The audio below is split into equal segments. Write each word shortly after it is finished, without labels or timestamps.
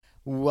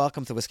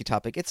Welcome to Whiskey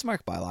Topic. It's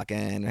Mark Bylock,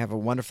 and we have a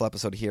wonderful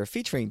episode here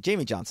featuring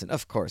Jamie Johnson,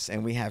 of course,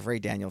 and we have Ray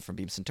Daniel from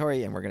Beam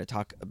Suntory, and we're going to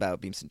talk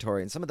about Beam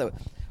Suntory and some of the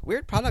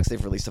weird products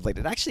they've released of late.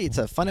 It's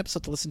a fun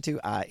episode to listen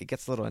to. It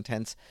gets a little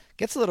intense,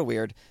 gets a little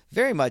weird,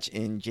 very much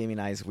in Jamie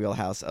and I's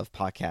wheelhouse of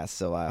podcasts,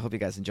 so I hope you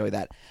guys enjoy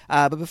that.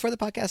 But before the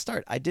podcast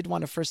start, I did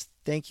want to first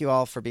thank you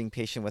all for being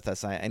patient with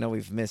us. I know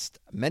we've missed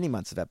many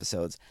months of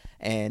episodes,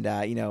 and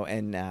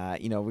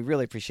we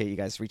really appreciate you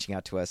guys reaching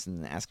out to us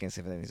and asking us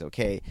if everything's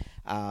okay,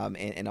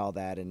 and all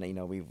that. And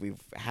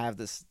we've had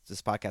this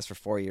podcast for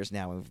 4 years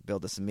now, and we've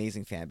built this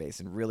amazing fan base,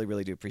 and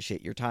really do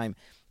appreciate your time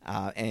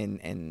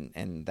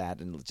and that,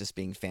 and just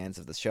being fans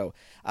of the show.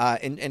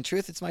 In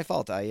truth, it's my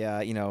fault.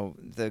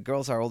 The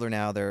girls are older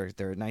now; they're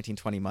 19,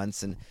 20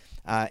 months, and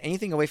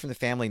anything away from the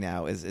family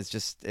now is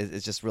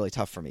just really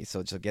tough for me.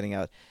 So just getting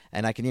out,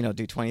 and I can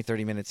do 20,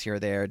 30 minutes here or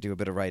there, do a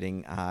bit of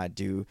writing,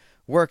 do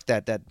work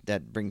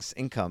that brings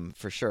income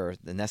for sure,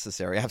 the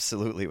necessary,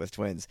 absolutely, with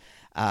twins.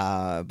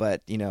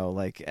 But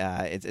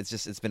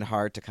it's been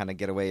hard to kind of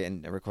get away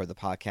and record the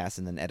podcast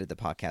and then edit the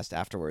podcast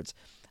afterwards.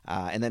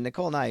 And then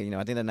Nicole and I, at the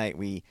end of the night,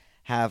 we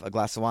have a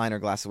glass of wine or a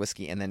glass of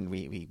whiskey, and then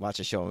we watch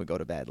a show and we go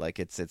to bed. Like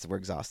we're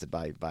exhausted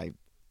by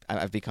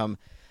I've become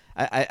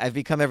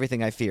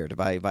everything I feared.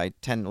 By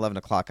 10, 11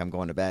 o'clock, I'm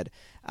going to bed.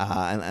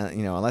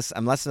 Unless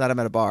I'm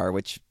at a bar,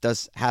 which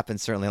does happen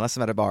certainly. Unless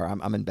I'm at a bar,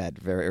 I'm in bed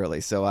very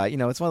early. So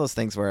it's one of those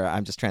things where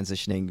I'm just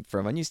transitioning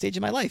from a new stage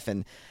in my life,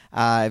 and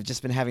I've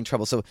just been having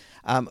trouble. So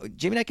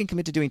Jamie and I can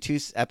commit to doing 2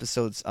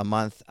 episodes a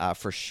month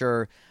for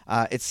sure.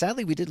 It's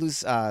sadly we did lose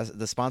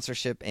the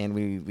sponsorship,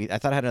 and I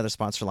thought I had another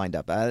sponsor lined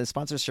up. The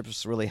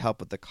sponsorships really help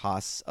with the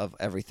costs of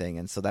everything,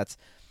 and so that's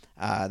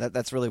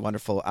really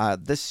wonderful.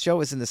 This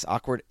show is in this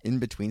awkward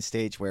in-between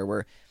stage where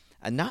we're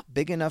not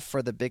big enough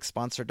for the big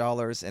sponsor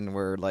dollars, and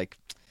we're like,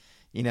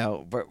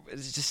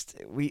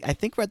 I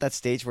think we're at that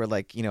stage where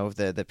the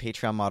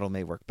Patreon model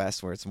may work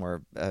best, where it's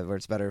more where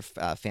it's better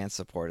fan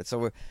supported.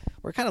 So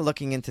we're kind of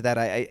looking into that.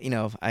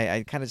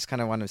 I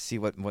kind of want to see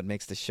what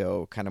makes the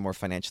show kind of more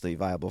financially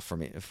viable for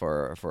me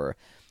for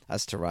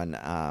us to run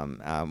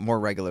more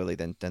regularly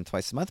than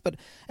twice a month. But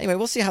anyway,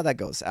 we'll see how that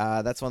goes.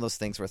 That's one of those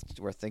things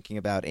worth thinking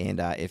about. And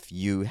if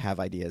you have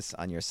ideas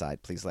on your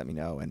side, please let me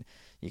know. And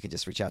you can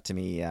just reach out to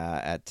me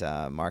at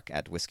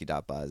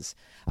mark@whiskey.buzz.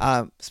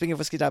 Speaking of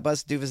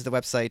whiskey.buzz, do visit the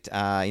website.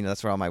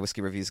 That's where all my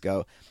whiskey reviews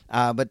go.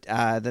 But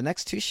the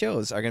next 2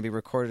 shows are going to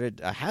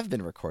be have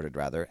been recorded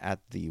at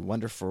the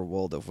Wonderful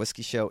World of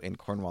Whiskey show in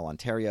Cornwall,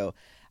 Ontario.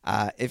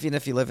 Even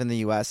if you live in the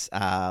U.S.,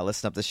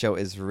 listen up. The show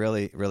is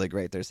really, really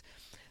great.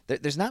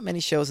 There's not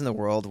many shows in the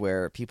world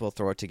where people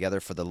throw it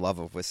together for the love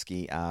of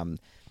whiskey.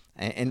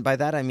 And by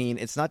that I mean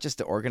it's not just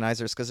the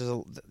organizers, because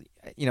there's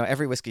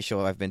every whiskey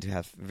show I've been to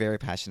have very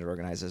passionate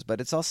organizers, but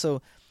it's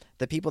also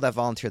the people that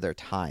volunteer their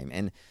time.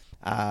 And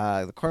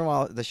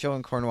the show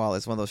in Cornwall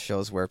is one of those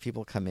shows where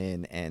people come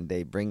in and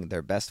they bring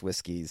their best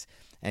whiskeys,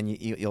 and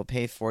you'll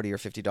pay $40 or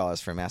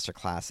 $50 for a master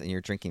class, and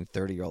you're drinking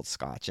 30-year-old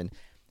Scotch, and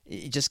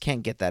you just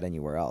can't get that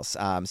anywhere else.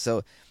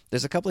 So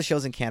there's a couple of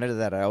shows in Canada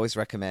that I always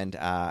recommend.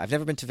 I've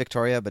never been to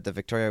Victoria, but the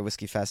Victoria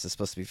Whiskey Fest is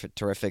supposed to be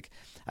terrific.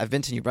 I've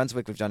been to New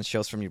Brunswick. We've done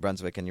shows from New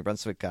Brunswick, and New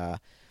Brunswick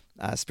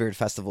Spirit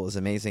Festival is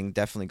amazing.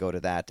 Definitely go to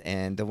that.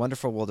 And the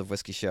Wonderful World of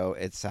Whiskey show,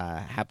 it's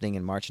happening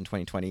in March in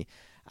 2020.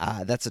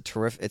 It's a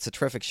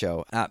terrific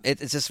show.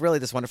 It's just really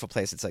this wonderful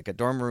place. It's like a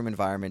dorm room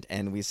environment,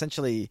 and we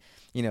essentially,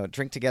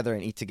 drink together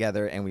and eat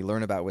together, and we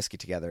learn about whiskey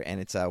together. And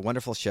it's a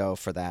wonderful show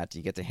for that.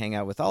 You get to hang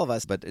out with all of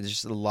us, but it's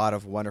just a lot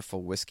of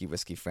wonderful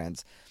whiskey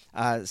friends.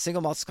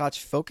 Single malt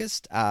Scotch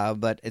focused,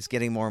 but it's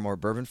getting more and more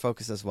bourbon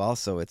focused as well.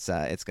 So it's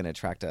going to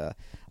attract a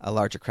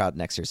larger crowd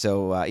next year.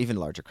 So even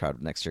larger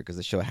crowd next year, because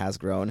the show has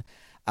grown.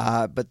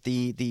 But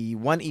the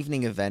one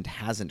evening event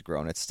hasn't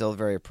grown. It's still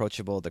very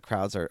approachable. The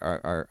crowds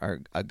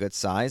are a good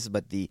size,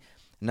 but the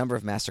number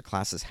of master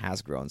classes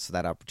has grown. So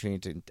that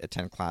opportunity to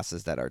attend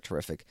classes that are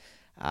terrific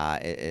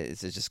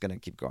is just going to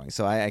keep growing.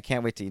 So I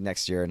can't wait to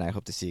next year, and I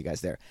hope to see you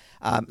guys there.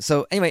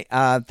 So anyway,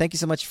 thank you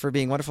so much for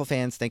being wonderful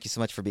fans. Thank you so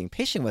much for being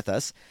patient with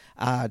us.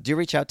 Do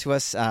reach out to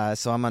us.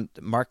 So I'm on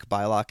Mark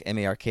Bylock,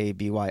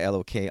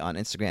 MarkBylok on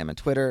Instagram and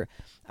Twitter.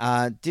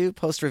 Do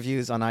post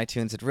reviews on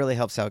iTunes. It really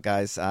helps out,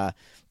 guys.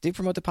 Do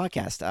promote the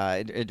podcast.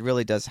 It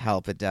really does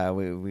help.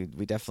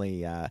 We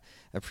definitely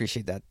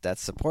appreciate that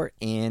support.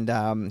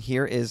 And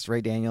here is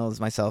Ray Daniels,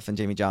 myself, and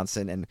Jamie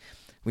Johnson, and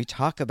we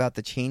talk about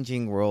the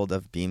changing world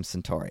of Beam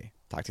Suntory.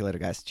 Talk to you later,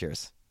 guys.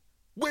 Cheers.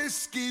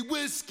 Whiskey,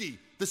 whiskey,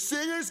 the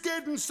singer's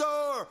getting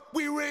sore.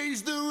 We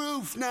raise the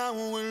roof, now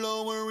we're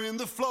lowering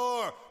the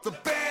floor. The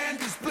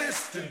band is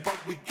blistered,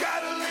 but we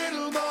got a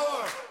little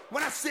more.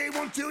 When I say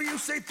 1, 2, you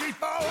say 3,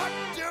 4. 1,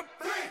 2,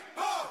 3,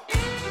 4.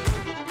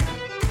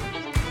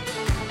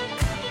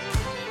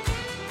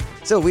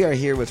 So we are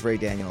here with Ray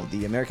Daniel,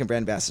 the American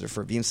brand ambassador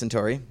for Beam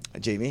Suntory.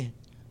 Jamie?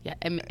 Yeah,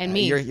 and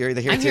me. You're here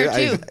I'm too?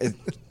 Here too.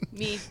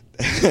 Me.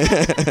 I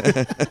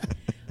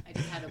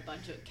just had a bunch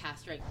to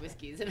cast strength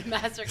whiskeys in a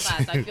master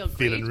class. I feel great.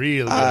 Feeling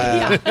real good.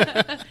 Yeah.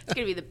 It's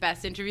gonna be the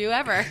best interview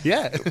ever.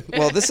 Yeah.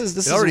 Well, this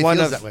is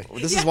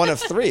one of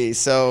 3,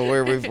 so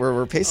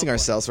we're pacing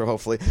ourselves for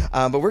hopefully.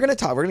 But we're gonna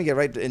talk. We're gonna get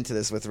right into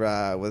this with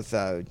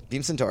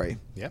Beam Suntory.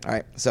 Yeah. All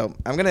right. So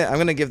I'm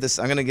gonna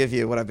give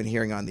you what I've been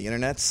hearing on the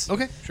internets.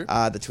 Okay. Sure.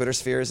 The Twitter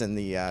spheres and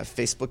the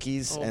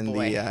Facebookies and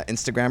the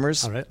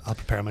Instagrammers. All right. I'll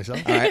prepare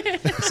myself. All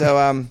right.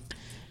 So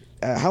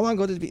how long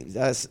ago did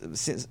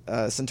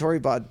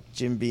Suntory bought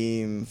Jim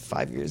Beam?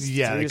 5 years?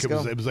 Yeah, 3 years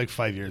ago? it was like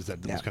 5 years that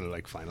it was kind of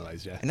like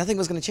finalized. Yeah. And nothing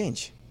was going to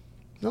change.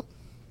 Nope.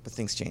 But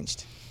things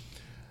changed.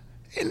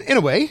 In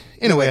a way,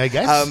 I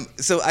guess.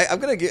 So I'm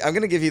gonna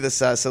give you this.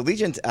 So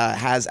Legent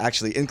has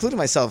actually, including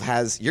myself,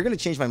 you're gonna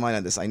change my mind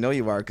on this. I know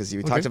you are because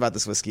you talked about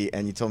this whiskey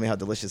and you told me how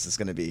delicious it's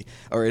gonna be,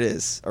 or it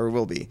is, or it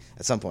will be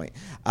at some point.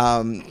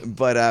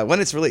 But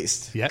when it's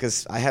released,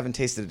 because I haven't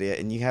tasted it yet,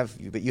 and you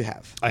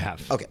have. I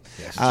have. Okay.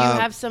 Yes. Do you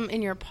have some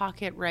in your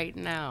pocket right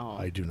now?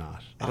 I do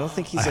not. I don't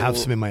think I have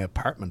some in my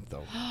apartment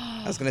though.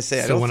 I was gonna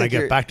say. So when I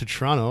get back to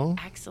Toronto,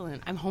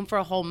 excellent. I'm home for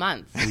a whole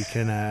month. we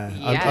can.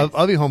 Yes.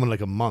 I'll be home in like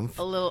a month.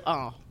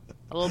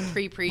 A little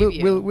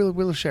pre-preview.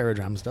 We'll share a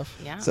dram stuff.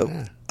 Yeah. So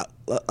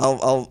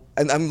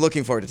and I'm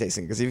looking forward to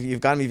tasting it because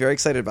you've gotten me very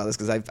excited about this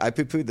because I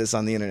poo-pooed this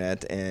on the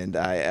internet and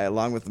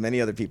along with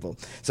many other people.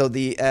 So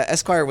the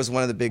Esquire was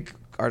one of the big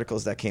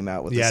articles that came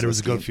out with this there was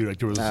whiskey. a good few. Like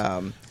there was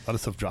a lot of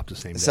stuff dropped the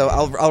same day. So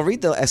I'll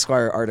read the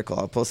Esquire article.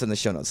 I'll post it in the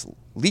show notes.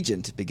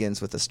 Legent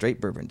begins with a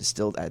straight bourbon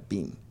distilled at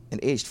Beam and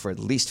aged for at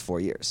least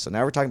 4 years. So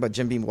now we're talking about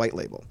Jim Beam White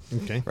Label.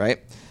 Okay. Right?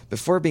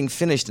 Before being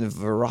finished in a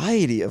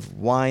variety of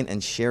wine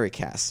and sherry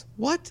casks.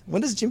 What?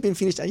 When does Jim Beam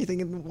finish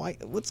anything in wine?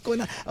 What's going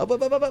on?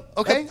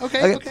 Okay.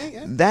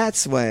 Yeah.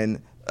 That's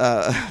when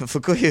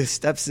Fukuyu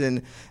steps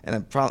in, and I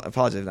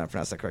apologize if I not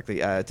pronounced that correctly,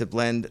 to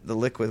blend the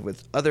liquid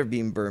with other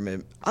Beam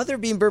bourbon. Other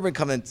Beam bourbon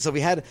come in. So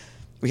we had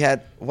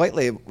White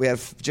Label, we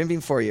had Jim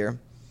Beam 4-year,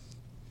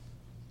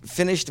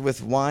 finished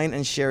with wine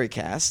and sherry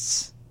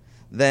casks,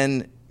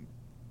 then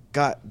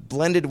got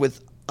blended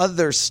with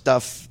other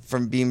stuff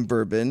from Beam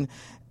Bourbon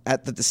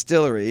at the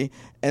distillery,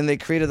 and they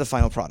created the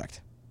final product.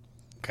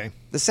 Okay.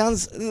 It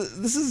sounds a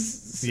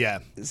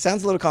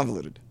little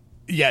convoluted.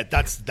 Yeah,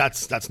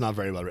 that's not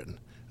very well written.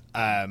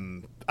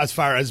 As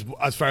far as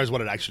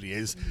what it actually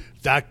is,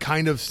 that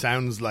kind of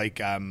sounds like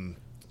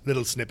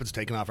little snippets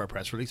taken off our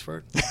press release for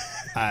it,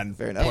 and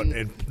fair enough.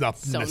 not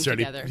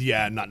necessarily,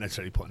 together. not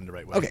necessarily put in the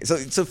right way. Okay,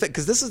 so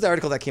because this is the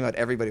article that came out,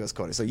 everybody was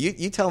quoted. So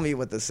you tell me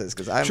what this is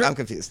because I'm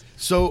confused.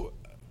 So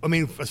I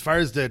mean, as far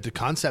as the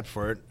concept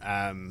for it,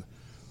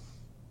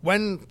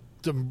 when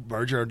the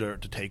merger, the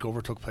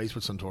takeover took place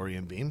with Suntory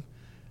and Beam,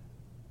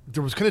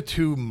 there was kind of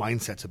two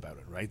mindsets about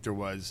it, right? There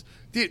was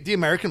the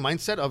American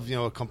mindset of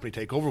a company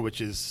takeover,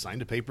 which is sign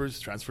the papers,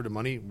 transfer the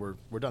money,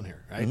 we're done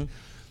here, right? Mm-hmm.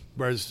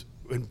 Whereas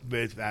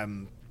with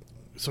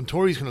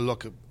Suntory's going to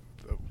look,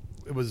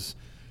 it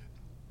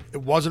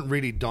wasn't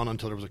really done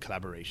until there was a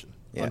collaboration,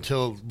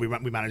 until we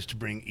managed to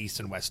bring East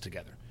and West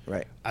together,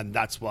 right? And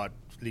that's what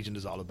Legent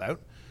is all about.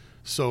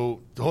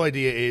 So the whole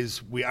idea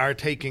is we are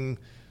taking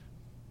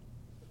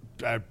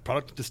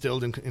product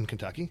distilled in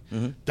Kentucky.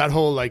 Mm-hmm. That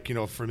whole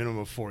for a minimum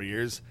of 4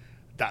 years.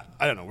 That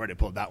I don't know where they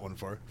pulled that one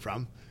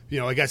from.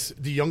 I guess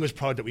the youngest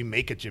product that we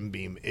make at Jim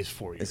Beam is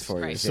 4 years. It's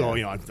 4 years. So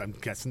I'm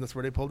guessing that's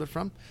where they pulled it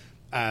from.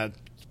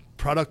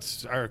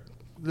 Products are a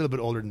little bit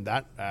older than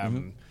that.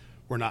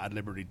 We're not at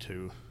liberty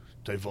to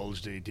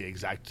divulge the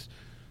exact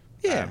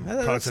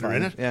products that are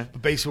in it. Yeah.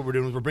 But basically what we're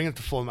doing is we're bringing it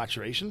to full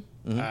maturation.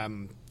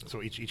 Mm-hmm.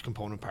 So each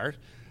component part.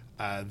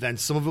 Then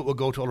some of it will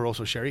go to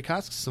Oloroso sherry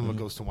casks. Some of it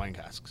goes to wine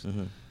casks.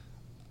 Mm-hmm.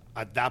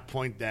 At that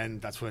point, then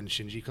that's when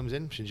Shinji comes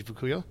in, Shinji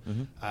Fukuyo,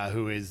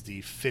 who is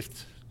the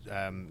 5th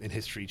in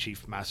history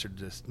chief master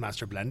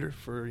blender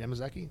for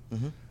Yamazaki.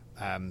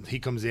 Mm-hmm. He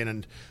comes in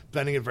and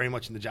blending it very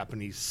much in the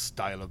Japanese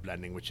style of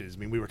blending, which is,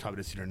 we were talking about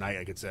this the other night.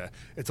 Like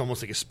it's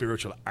almost like a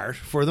spiritual art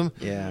for them,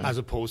 as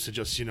opposed to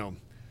just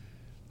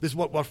this is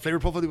what flavor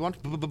profile do we want?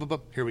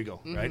 Here we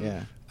go, right?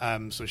 Yeah.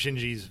 So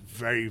Shinji's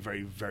very,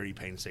 very, very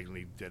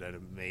painstakingly did an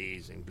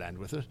amazing blend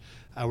with it.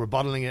 We're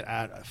bottling it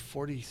at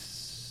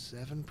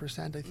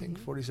 47%, I think,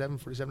 47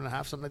 and a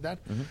half, something like that.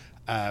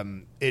 Mm-hmm.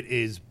 It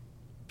is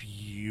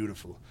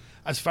beautiful.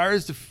 As far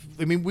as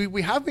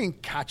we have been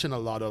catching a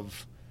lot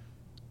of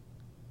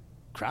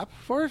crap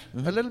for it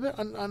a little bit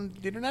on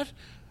the internet.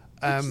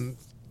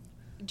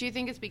 Do you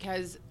think it's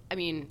because,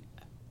 the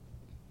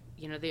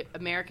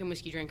American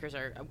whiskey drinkers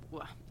are,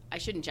 I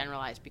shouldn't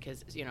generalize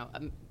because,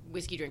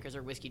 whiskey drinkers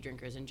are whiskey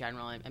drinkers in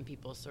general, and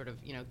people sort of,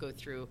 go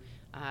through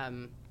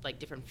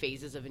different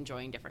phases of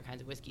enjoying different kinds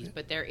of whiskeys. Yeah.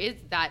 But there is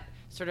that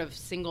sort of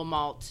single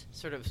malt,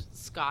 sort of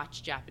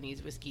Scotch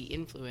Japanese whiskey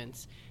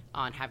influence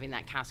on having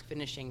that cask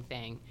finishing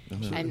thing.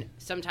 Absolutely. And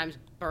sometimes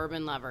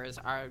bourbon lovers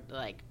are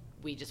like,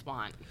 we just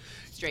want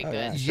straight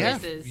goods. Yeah,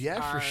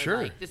 for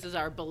sure. This is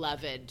our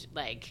beloved,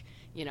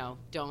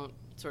 don't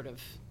sort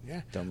of...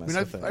 Yeah, don't mess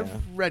with it.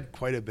 I've read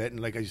quite a bit, and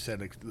like I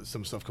said,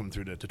 some stuff coming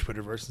through the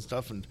Twitterverse and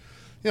stuff, and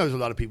there's a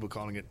lot of people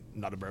calling it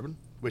not a bourbon,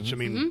 which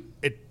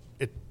it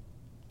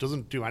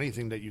doesn't do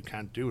anything that you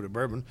can't do with a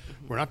bourbon.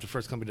 We're not the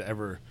first company to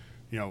ever,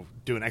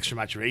 do an extra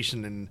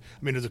maturation. And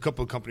I mean, there's a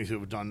couple of companies who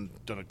have done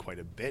it quite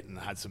a bit and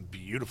had some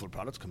beautiful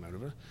products come out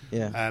of it.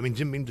 Yeah. I mean,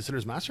 Jim Beam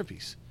Distiller's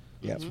masterpiece.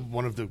 Yeah. It's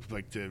one of the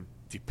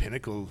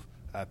pinnacle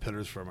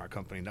pillars from our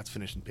company, and that's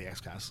finished in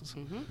PX casks.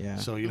 Yeah.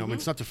 So, I mean,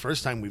 it's not the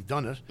first time we've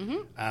done it.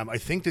 I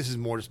think this is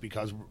more just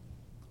because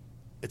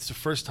it's the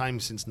first time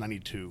since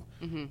 92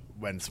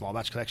 when Small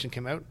Batch Collection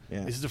came out.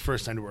 Yeah. This is the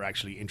first time that we're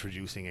actually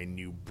introducing a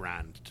new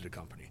brand to the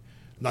company.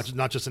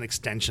 Not just an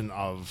extension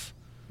of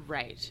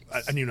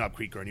a new Knob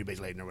Creek or a new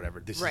Basil Hayden or whatever.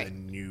 This is a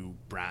new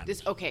brand.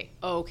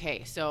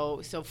 Okay.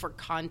 So for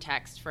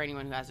context, for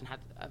anyone who hasn't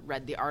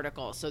read the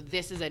article, so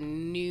this is a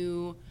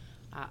new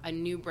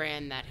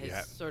brand that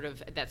has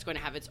that's going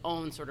to have its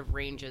own sort of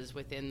ranges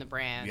within the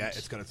brand. Yeah,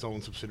 it's got its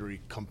own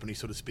subsidiary company,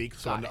 so to speak.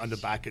 So on the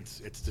back, it's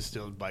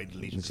distilled by the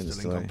Legent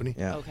Distilling Company.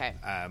 Yeah. Okay.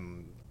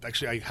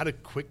 Actually, I had a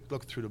quick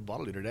look through the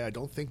bottle the other day. I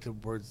don't think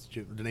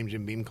the name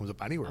Jim Beam comes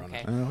up anywhere on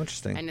it. Oh,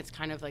 interesting. And it's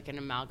kind of like an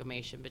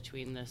amalgamation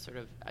between the sort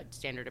of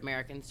standard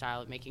American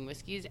style of making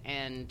whiskeys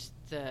and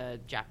the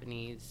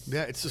Japanese.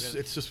 Yeah, it's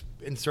just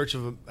in search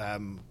of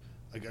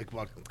like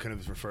what kind of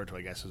is referred to,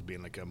 I guess, as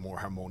being like a more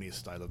harmonious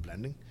style of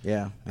blending.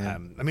 Yeah. I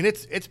mean,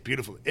 it's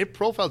beautiful. It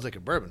profiles like a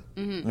bourbon.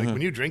 Like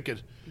when you drink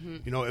it,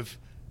 if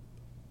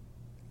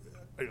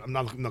I'm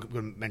not going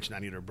to mention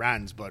any other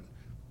brands, but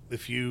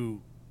if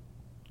you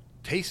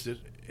taste it,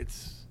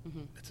 it's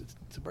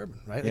a bourbon,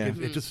 right? Yeah.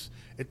 Like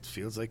it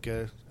feels like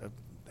a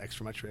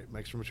extra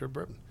mature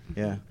bourbon.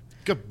 Yeah.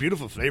 It's got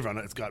beautiful flavor on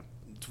it.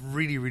 It's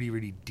really, really,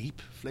 really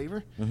deep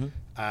flavor.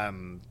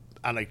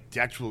 And like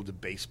the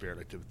base beer,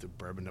 like the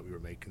bourbon that we're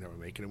making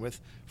it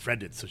with, Fred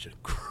did such a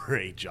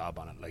great job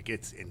on it. Like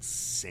it's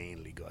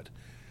insanely good.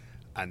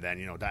 And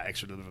then that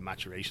extra little bit of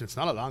maturation. It's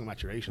not a long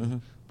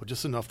maturation, but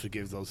just enough to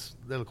give those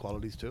little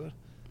qualities to it.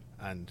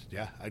 And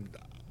yeah,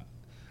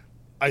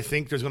 I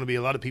think there's going to be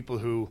a lot of people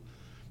who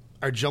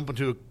are jumping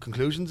to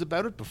conclusions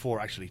about it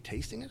before actually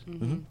tasting it.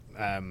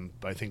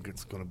 But I think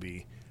it's going to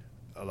be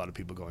a lot of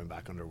people going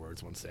back on their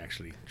words once they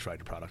actually try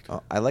the product.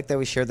 Oh, I like that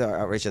we shared the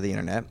outrage of the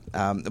internet,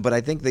 but I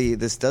think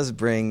this does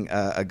bring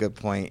a good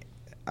point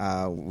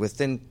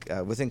within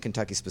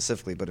Kentucky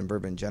specifically, but in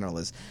bourbon in general,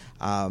 is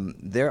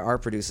there are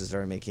producers that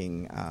are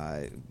making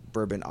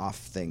bourbon off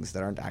things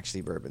that aren't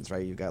actually bourbons,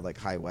 right? You've got like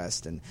High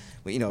West and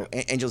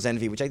Angel's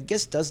Envy, which I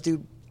guess does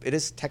do. It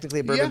is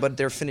technically a bourbon, but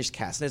they're finished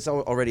casks, and it's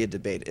already a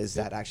debate. Is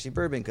that actually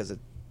bourbon? Because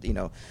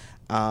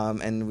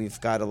and we've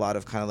got a lot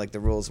of kind of like the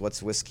rules: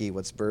 what's whiskey,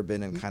 what's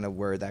bourbon, and kind of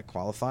where that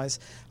qualifies.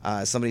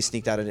 Somebody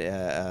sneaked out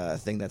a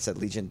thing that said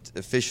Legent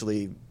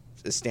officially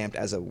is stamped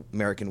as an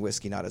American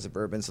whiskey, not as a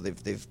bourbon. So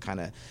they've kind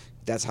of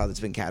that's how it's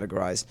been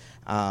categorized,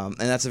 and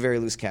that's a very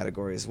loose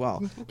category as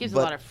well. It gives a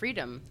lot of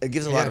freedom. It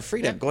gives a lot of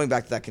freedom. Yeah. Going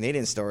back to that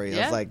Canadian story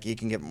of like you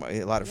can get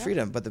a lot of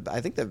freedom, but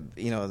I think that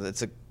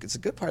it's a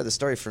good part of the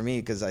story for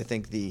me because I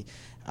think the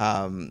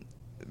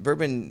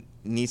bourbon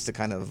needs to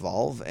kind of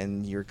evolve,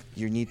 and you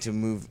need to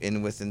move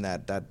within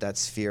that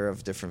sphere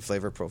of different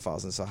flavor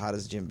profiles. And so, how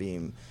does Jim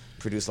Beam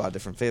produce a lot of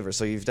different flavors?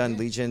 So you've done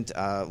Legent.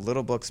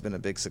 Little Book's been a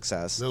big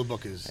success. Little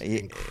Book is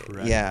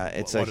incredible. Yeah,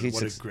 it's a huge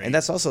success, and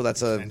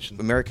that's a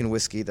American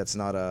whiskey. That's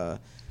not a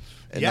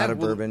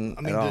bourbon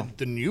I mean, at all.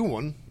 The new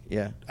one.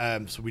 Yeah.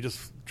 So we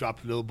just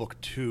dropped Little Book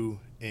 2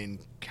 in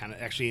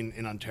Canada, actually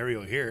in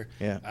Ontario here.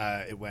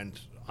 Yeah. It went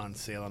on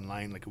sale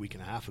online like a week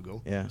and a half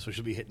ago. Yeah. So it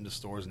should be hitting the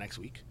stores next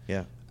week.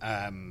 Yeah.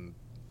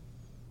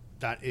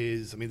 That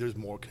is, I mean, there's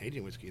more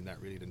Canadian whiskey in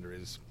that really than there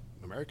is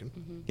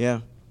American. Yeah.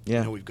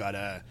 Yeah. We've got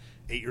a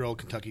 8-year-old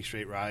Kentucky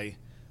straight rye.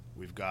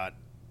 We've got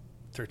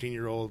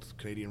 13-year-old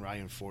Canadian rye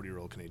and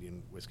 40-year-old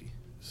Canadian whiskey.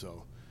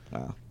 So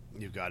wow.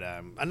 You've got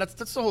and that's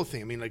the whole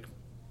thing. I mean, like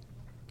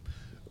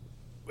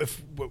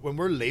when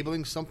we're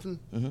labeling something,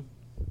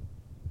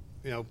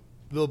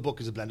 Little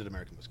Book is a blended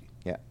American whiskey.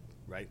 Yeah.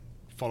 Right.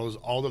 Follows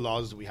all the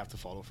laws that we have to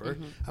follow for it.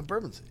 And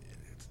bourbon's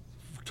it's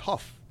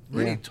tough,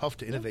 really tough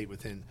to innovate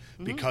within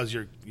because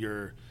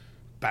you're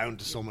bound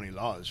to so many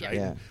laws,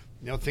 right?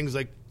 Yeah. Things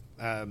like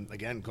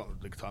again,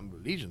 like talking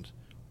about Legent,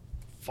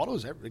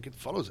 follows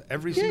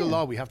every single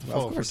law we have to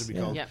follow for it to be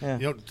called.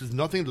 There's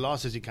nothing in the law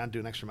says you can't do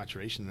an extra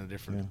maturation in a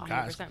different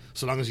cask, 100%.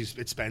 so long as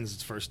it spends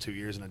its first 2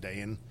 years and a day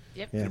in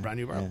a brand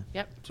new barrel.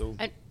 Yep. So,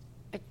 and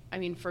I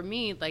mean, for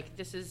me, like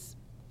this is.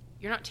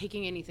 You're not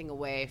taking anything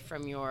away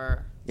from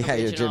your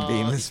your Jim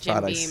Beam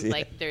products. Beam.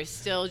 Like there's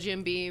still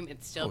Jim Beam.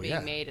 It's still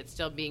being made. It's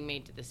still being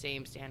made to the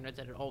same standards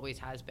that it always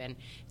has been.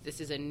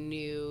 This is a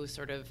new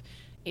sort of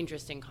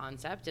interesting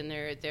concept, and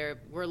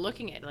we're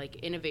looking at like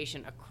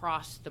innovation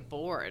across the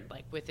board,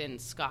 like within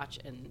Scotch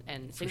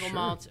and single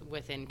malts,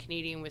 within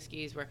Canadian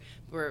whiskeys.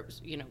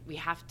 We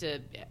have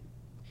to.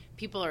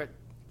 People are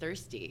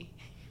thirsty.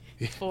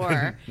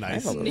 For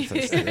nice. I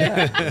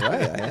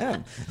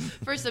am.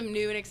 For some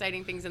new and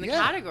exciting things in the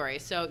category.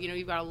 So,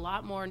 you've got a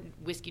lot more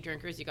whiskey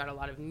drinkers. You've got a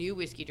lot of new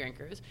whiskey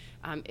drinkers.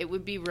 It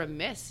would be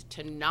remiss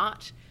to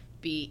not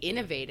be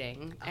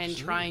innovating and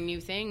trying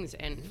new things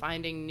and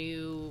finding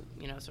new,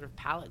 sort of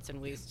palettes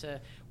and ways to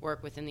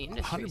work within the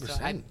industry. 100%.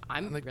 So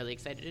I'm really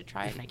excited to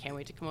try it, and I can't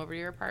wait to come over to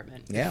your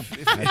apartment. Yeah,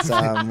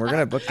 we're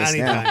gonna book this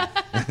now.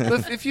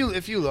 If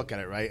you look at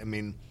it, right, I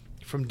mean,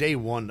 from day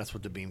one, that's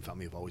what the Beam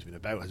family have always been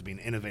about, has been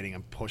innovating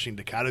and pushing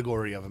the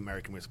category of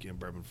American whiskey and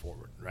bourbon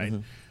forward, right?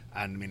 And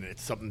I mean,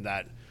 it's something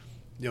that,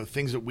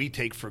 things that we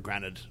take for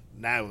granted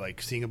now,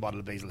 like seeing a bottle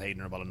of Basil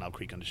Hayden or a bottle of Knob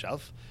Creek on the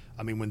shelf.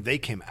 I mean, when they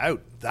came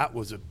out, that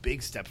was a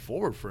big step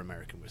forward for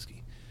American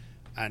whiskey.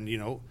 And,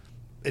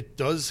 it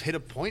does hit a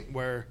point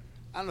where,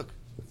 and look,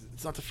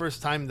 it's not the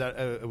first time that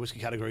a whiskey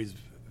category has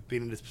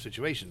been in this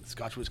situation.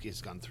 Scotch whiskey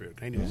has gone through it.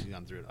 Canadian whiskey has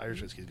gone through it.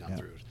 Irish whiskey has gone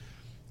through it.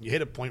 You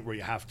hit a point where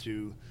you have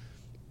to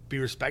be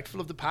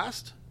respectful of the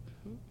past,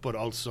 but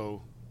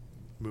also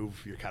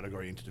move your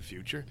category into the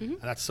future.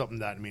 And that's something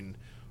that, I mean,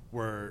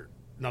 we're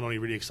not only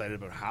really excited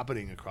about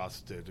happening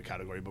across the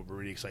category, but we're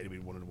really excited to be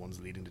one of the ones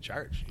leading the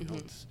charge.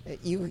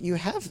 You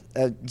have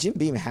Jim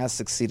Beam has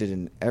succeeded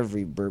in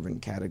every bourbon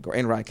category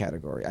and rye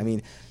category. I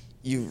mean,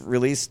 you've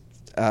released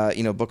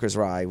Booker's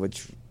Rye,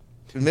 which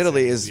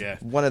admittedly is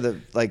one of the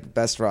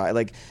best rye.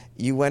 Like,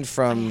 you went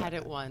from I had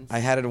it once. I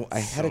had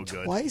it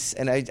twice,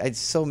 and it's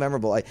so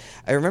memorable. I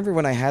remember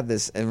when I had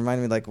this, it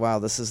reminded me wow,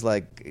 this is we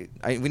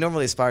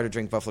normally aspire to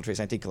drink Buffalo Trace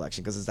Antique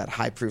Collection because it's that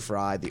high proof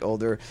rye, the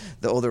older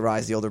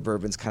ryes, the older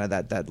bourbons, kind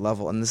of that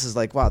level. And this is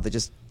wow, they're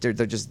just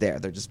there.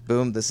 They're just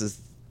boom. This is.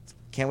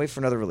 Can't wait for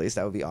another release.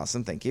 That would be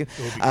awesome. Thank you.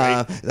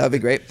 That would be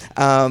great.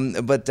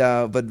 But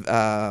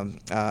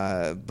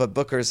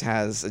Booker's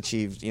has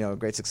achieved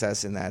great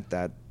success in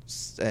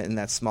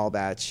that small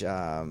batch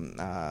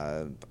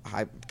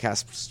high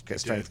cask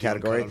strength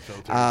category.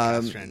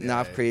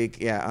 Knob Creek,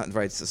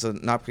 right. So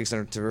Knob Creek's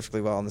done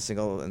terrifically well in the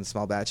single and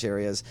small batch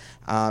areas,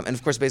 and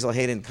of course Basil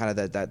Hayden, kind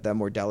of that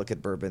more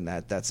delicate bourbon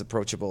that's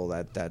approachable,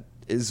 that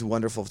is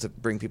wonderful to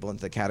bring people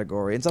into the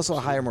category. It's also a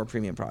higher, more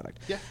premium product.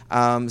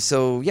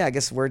 I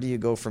guess where do you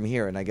go from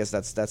here? And I guess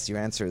that's your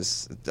answer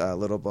is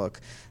Little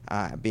Book,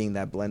 being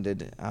that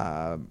blended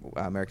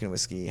American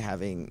whiskey,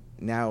 having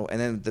now, and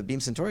then the Beam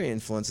Suntory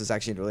influence is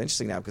actually really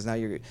interesting now, because now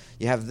you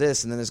have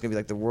this, and then there's going to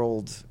be the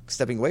world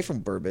stepping away from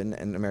bourbon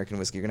and American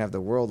whiskey. You're going to have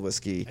the world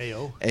whiskey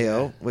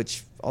AO,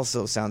 which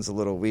also sounds a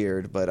little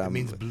weird, but it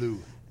means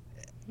blue.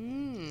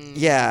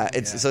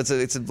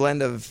 It's a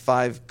blend of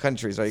 5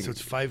 countries, right? So it's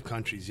 5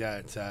 countries.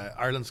 It's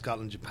Ireland,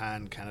 Scotland,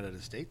 Japan, Canada,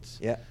 the States.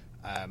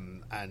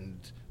 And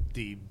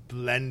the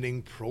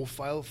blending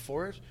profile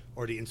for it,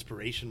 or the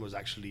inspiration, was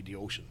actually the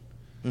ocean.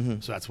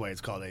 So that's why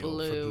it's called AO for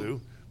blue.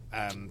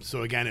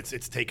 So again,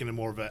 it's taken a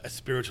more of a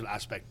spiritual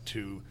aspect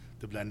to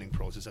the blending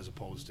process, as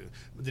opposed to,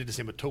 we did the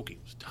same with Toki.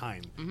 It was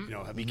time.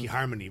 Habiki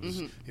Harmony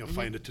was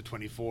find it to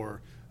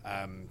 24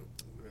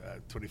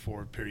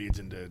 periods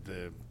in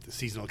the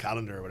seasonal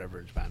calendar or whatever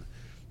in Japan.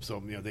 So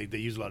they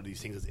use a lot of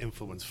these things as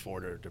influence for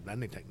their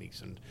blending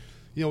techniques, and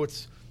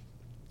it's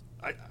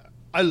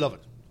I love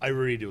it. I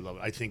really do love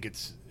it. I think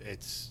it's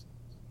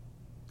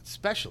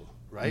special,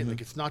 right?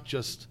 Like, it's not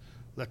just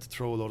let's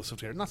throw a load of stuff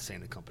together. I'm not saying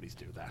that companies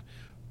do that,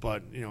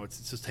 but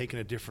it's just taking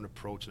a different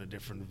approach and a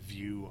different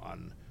view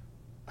on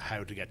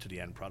how to get to the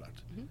end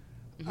product.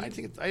 I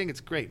think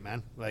it's great,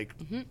 man. Like,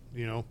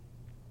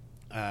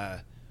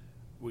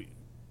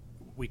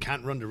 we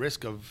can't run the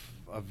risk of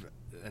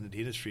the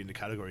industry and the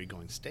category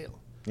going stale.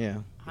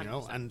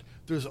 And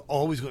there's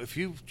always if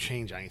you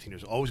change anything,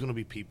 there's always going to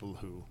be people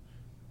who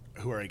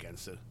are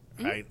against it,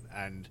 right?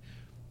 And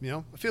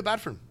I feel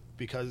bad for them,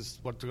 because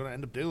what they're going to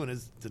end up doing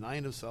is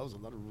denying themselves a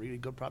lot of really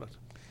good product.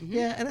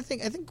 Yeah, and I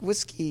think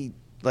whiskey,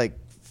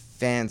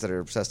 fans that are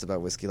obsessed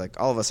about whiskey,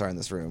 all of us are in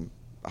this room,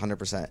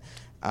 100%.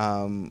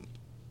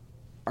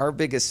 Our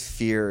biggest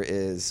fear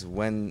is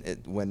when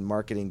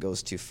marketing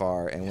goes too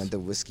far, and when the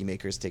whiskey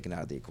maker is taken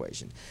out of the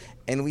equation.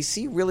 And we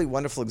see really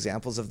wonderful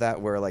examples of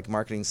that, where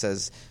marketing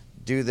says,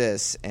 do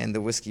this, and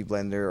the whiskey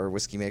blender or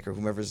whiskey maker,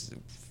 whomever's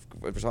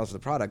responsible for the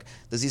product,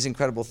 does these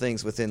incredible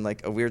things within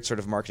a weird sort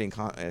of marketing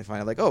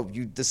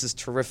this is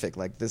terrific.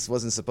 This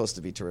wasn't supposed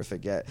to be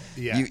terrific yet.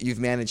 You've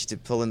managed to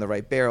pull in the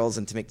right barrels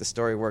and to make the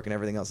story work and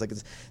everything else.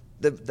 It's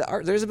the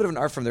art, there's a bit of an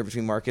art from there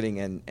between marketing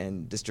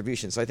and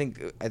distribution. So I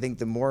think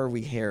the more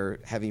we hear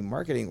heavy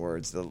marketing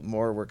words, the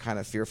more we're kind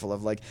of fearful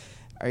of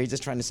are you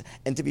just trying to?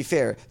 And to be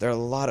fair, there are a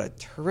lot of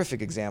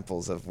terrific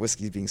examples of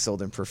whiskeys being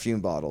sold in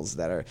perfume bottles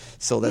that are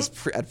sold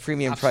at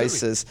premium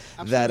prices.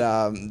 That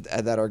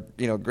are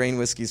grain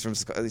whiskeys from.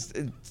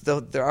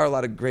 There are a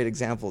lot of great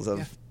examples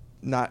of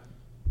not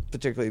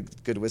particularly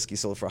good whiskey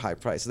sold for a high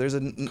price. So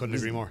couldn't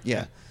agree more.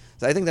 Yeah.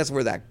 So I think that's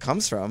where that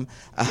comes from,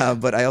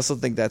 but I also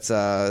think that's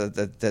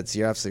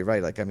you're absolutely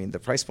right. The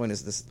price point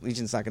is this.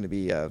 Legion's not going to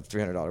be a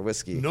 $300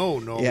 whiskey. No.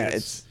 Yeah,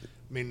 it's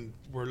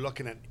we're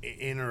looking at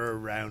in or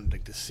around the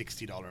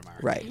 $60 mark.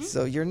 Right.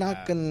 So you're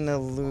not going to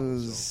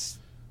lose.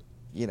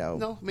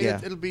 No,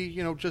 it'll be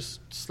just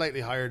slightly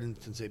higher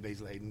than say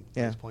Basil Hayden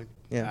at this point.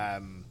 Yeah.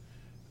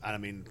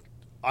 And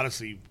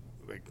honestly,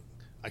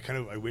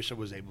 I wish I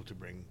was able to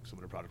bring some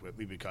of the product with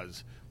me,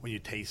 because when you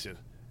taste it,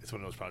 it's one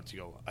of those products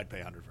you go, I'd pay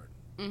 $100 for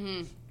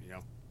it.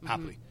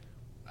 Happily.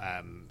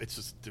 It's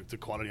just the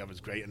quality of it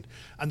is great,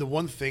 and the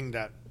one thing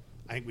that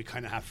I think we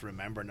kind of have to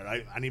remember, and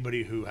that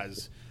anybody who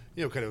has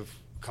kind of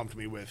come to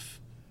me with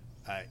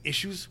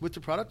issues with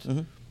the product,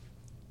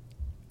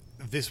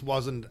 this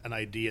wasn't an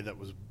idea that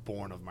was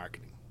born of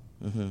marketing,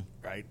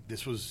 right?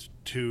 This was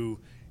two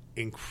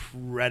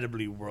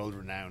incredibly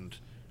world-renowned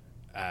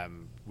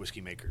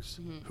whiskey makers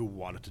who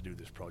wanted to do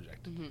this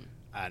project,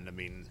 and I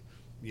mean,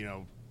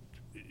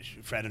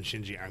 Fred and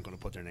Shinji aren't going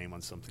to put their name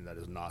on something that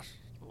is not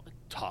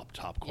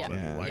top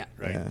quality,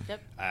 right?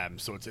 Yep.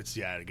 So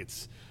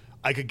it's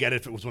I could get it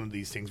if it was one of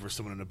these things where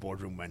someone in the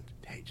boardroom went,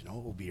 "Hey, do you know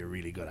what would be a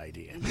really good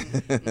idea?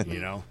 Do you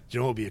know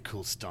what would be a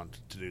cool stunt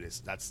to do this?"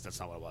 That's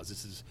not what it was.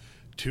 This is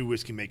two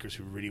whiskey makers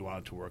who really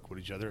wanted to work with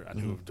each other and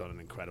who have done an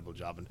incredible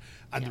job,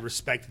 and the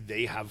respect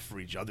they have for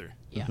each other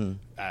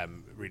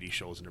really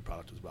shows in their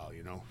product as well.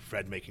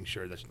 Fred making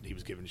sure that he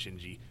was giving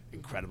Shinji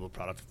incredible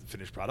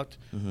finished product,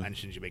 and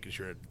Shinji making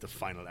sure the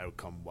final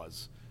outcome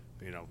was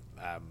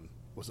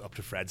up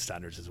to Fred's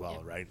standards as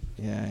well, right?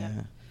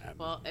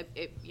 Well,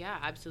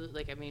 absolutely.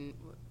 Like, I mean,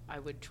 I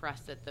would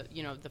trust that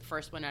the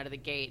first one out of the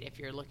gate, if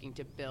you're looking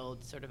to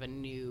build sort of a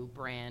new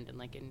brand and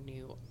like a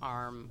new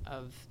arm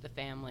of the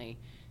family,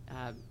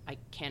 I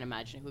can't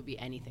imagine it would be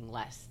anything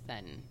less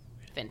than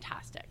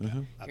fantastic.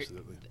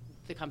 Absolutely.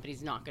 The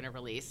company's not going to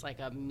release like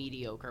a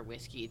mediocre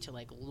whiskey to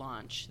like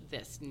launch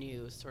this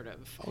new sort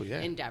of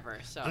endeavor.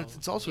 So and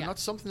it's also not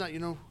something that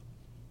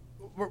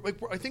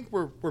I think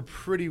we're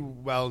pretty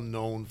well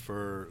known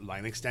for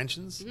line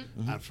extensions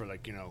and for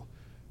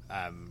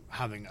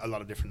having a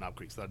lot of different knob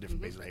creeks, a lot of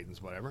different Basil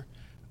Hayden's, whatever.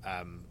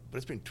 But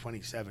it's been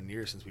 27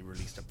 years since we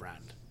released a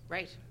brand.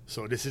 Right.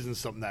 So this isn't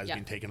something that has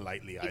been taken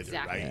lightly either,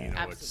 exactly. right?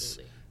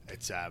 Absolutely.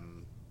 It's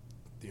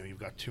you've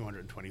got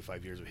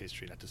 225 years of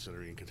history in that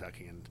distillery in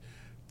Kentucky, and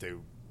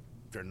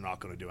they're not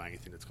going to do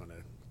anything that's going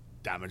to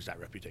damage that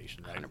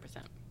reputation, right?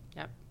 100%.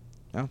 Yep.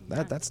 Oh,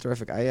 that's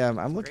terrific.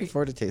 I'm looking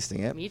forward to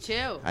tasting it. Me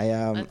too.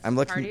 I'm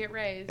looking. Party at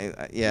Ray's.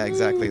 Yeah,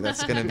 exactly.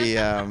 That's going to be.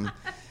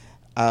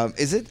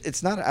 Is it?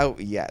 It's not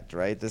out yet,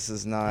 right? This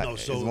is not. No,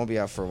 so it won't be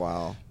out for a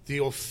while. The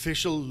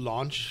official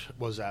launch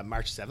was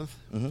March 7th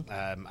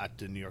at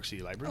the New York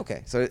City Library.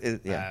 Okay, so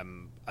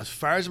as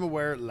far as I'm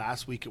aware,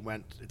 last week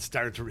it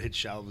started to hit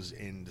shelves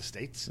in the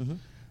States.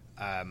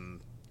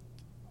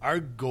 Our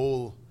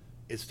goal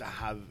is to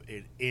have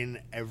it in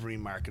every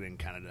market in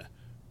Canada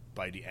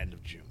by the end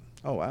of June.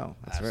 Oh wow,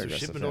 that's very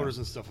aggressive. Shipment orders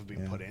and stuff have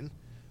been put in.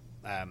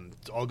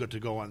 It's all good to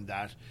go on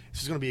that. It's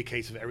just going to be a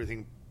case of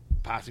everything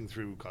passing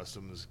through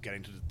customs,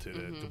 getting to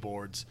the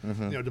boards.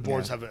 The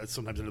boards have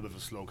sometimes a little bit of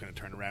a slow kind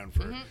of turnaround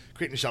for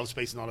creating shelf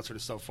space and all that sort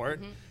of stuff for it.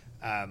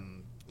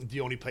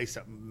 The only place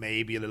that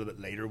may be a little bit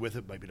later with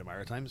it might be the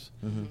Maritimes.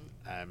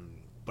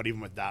 But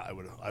even with that,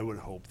 I would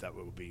hope that it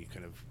would be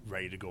kind of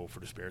ready to go for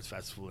the Spirits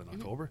Festival in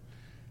October,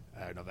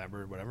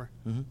 November, whatever.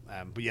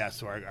 But yeah,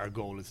 so our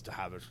goal is to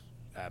have it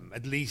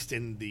at least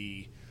in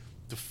the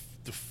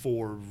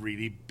four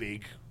really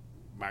big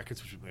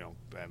markets, which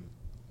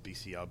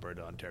BC,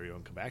 Alberta, Ontario,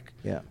 and Quebec.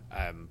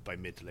 By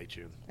mid to late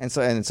June. And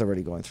it's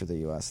already going through the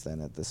U.S.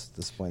 then at this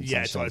point.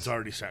 Yeah, so it's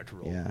already started to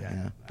roll.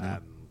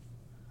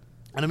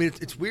 And I mean,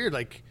 it's weird.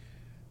 Like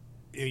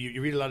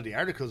you read a lot of the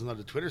articles and a lot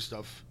of the Twitter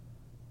stuff.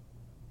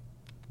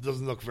 It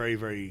doesn't look very,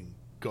 very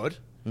good.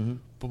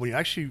 But when you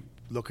actually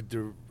look at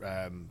the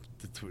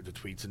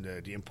tweets and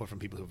the input from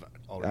people who've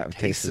already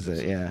tasted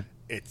it,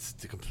 it's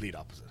the complete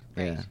opposite.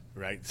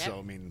 Right. Yep. So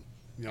I mean,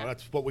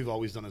 that's what we've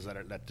always done is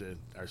let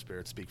our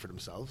spirits speak for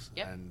themselves,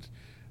 and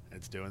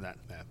it's doing that.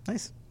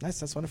 Nice.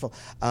 That's wonderful.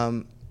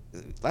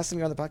 Last time you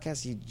were on the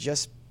podcast, you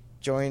just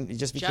joined. You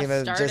just became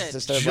a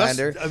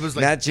blender. It was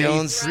like Matt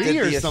Jones did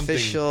the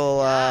official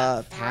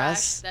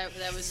pass.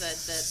 That was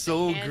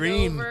so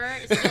green.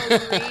 So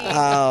green.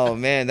 Oh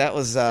man, that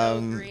was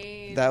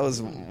green. That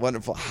was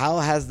wonderful. How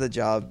has the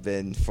job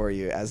been for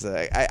you? As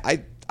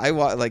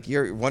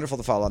you're wonderful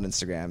to follow on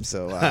Instagram.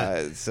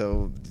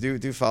 So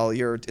do follow.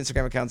 Your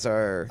Instagram accounts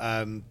are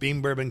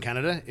Beam Bourbon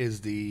Canada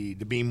is the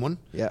Beam one.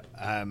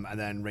 And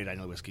then Ray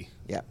Daniel Whiskey.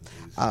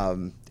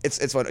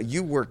 It's what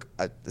you work.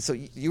 So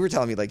you were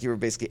telling me like you were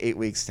basically 8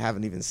 weeks,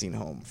 haven't even seen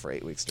home for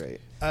 8 weeks straight.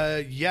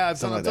 I've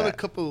done a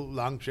couple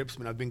long trips. I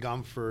mean, I've been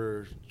gone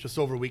for just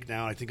over a week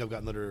now. I think I've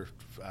got another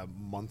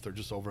month or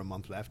just over a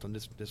month left on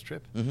this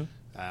trip. Then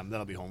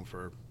I'll be home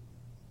for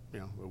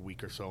a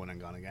week or so and then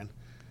gone again.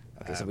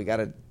 Okay, so we got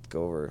to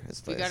go over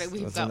his place.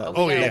 We've got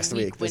next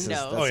week.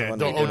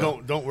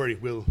 Don't worry,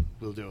 we'll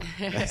do it.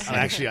 And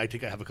actually, I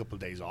think I have a couple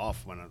of days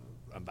off when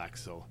I'm back,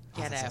 so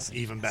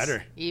even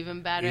better.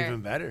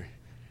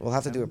 We'll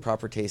have to do a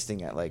proper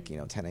tasting at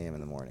 10 a.m. in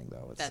the morning,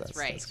 though. That's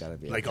right. It's got to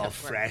be all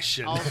fresh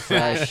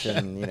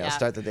and and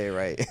start the day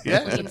right.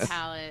 Clean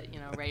palate,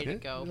 ready to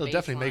go. It'll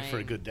definitely make for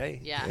a good day.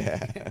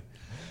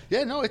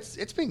 No,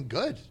 it's been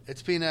good.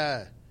 It's been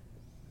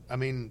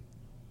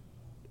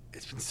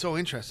it's been so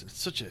interesting.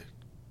 It's such a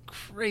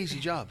crazy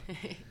job.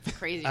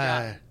 Crazy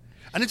job.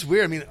 And it's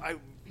weird. I mean,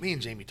 me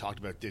and Jamie talked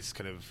about this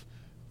kind of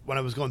when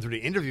I was going through the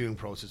interviewing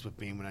process with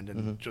Beam, and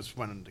then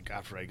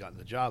after I got in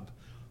the job,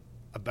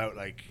 about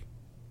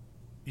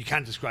you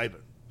can't describe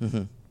it.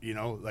 Mm-hmm. You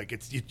know, like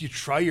it's you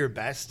try your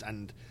best,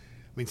 and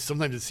I mean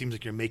sometimes it seems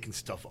like you're making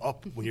stuff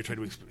up when you're trying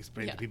to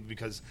explain to people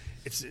because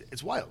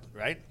it's wild,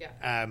 right?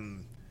 Yeah.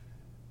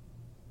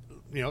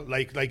 You know,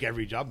 like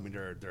every job. I mean,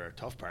 there are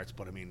tough parts,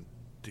 but I mean,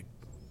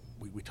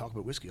 we talk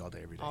about whiskey all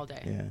day, every day. All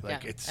day. Yeah.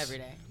 Like it's every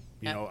day.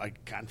 You know, I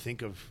can't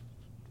think of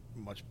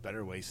much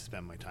better ways to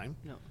spend my time.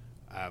 No.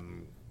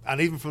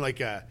 And even from like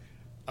a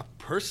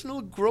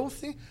personal growth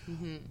thing,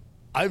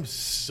 I'm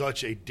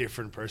such a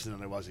different person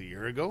than I was a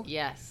year ago.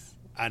 Yes.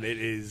 And it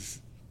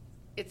is.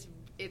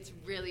 It's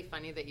really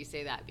funny that you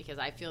say that because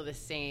I feel the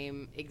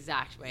same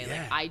exact way.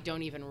 Yeah. Like I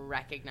don't even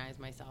recognize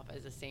myself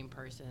as the same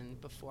person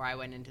before I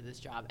went into this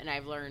job, and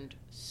I've learned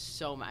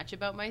so much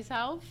about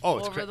myself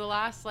over the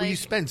last you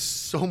spend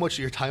so much of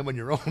your time on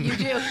your own. You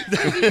do.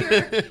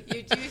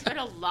 You do spend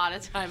a lot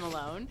of time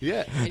alone.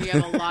 Yeah. And you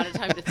have a lot of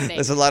time to think.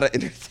 There's a lot of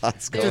inner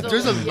thoughts going.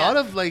 There's a lot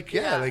of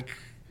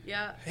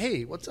yeah.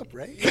 Hey, what's up,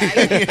 Ray?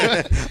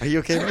 Are you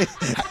okay, Ray?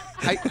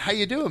 How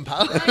you doing,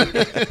 pal?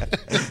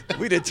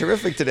 We did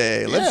terrific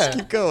today. Let's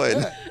keep going.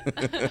 Yeah.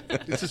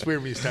 It's just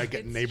weird when you start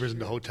getting neighbors in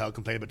the hotel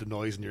complaining about the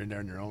noise and you're in there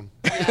on your own.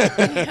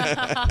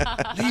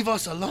 Yeah. Leave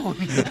us alone.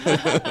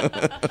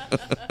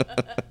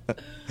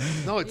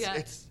 No,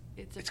 it's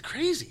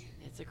crazy.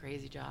 It's a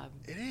crazy job.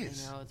 It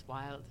is. You know, it's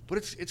wild. But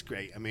it's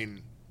great. I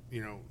mean,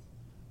 you know,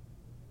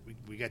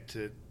 we get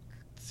to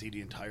see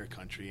the entire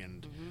country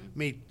and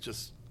meet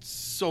just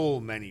so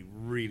many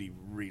really,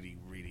 really,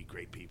 really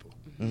great people.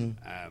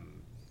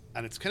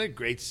 And it's kind of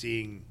great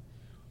seeing,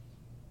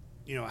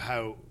 you know,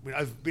 how I mean,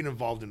 I've been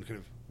involved in kind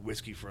of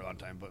whiskey for a long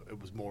time, but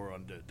it was more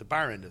on the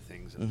bar end of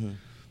things. And,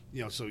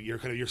 you know, so you're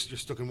you're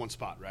stuck in one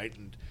spot, right?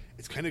 And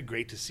it's kind of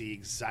great to see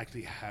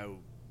exactly how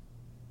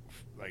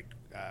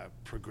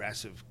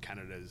progressive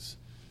Canada's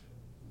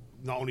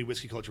not only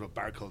whiskey culture but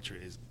bar culture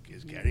is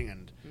getting.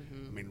 And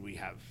I mean, we've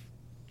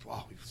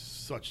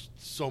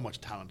so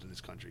much talent in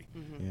this country,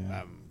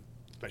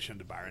 especially on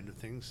the bar end of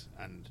things.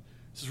 And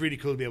it's just really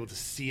cool to be able to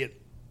see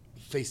it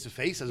face to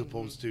face as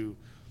opposed to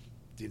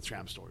the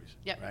Instagram stories,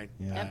 right?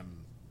 Yeah.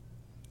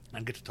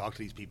 And get to talk to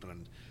these people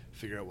and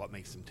figure out what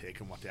makes them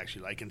tick and what they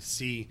actually like, and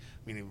see,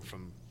 I mean, even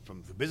from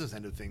the business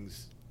end of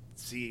things,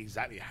 see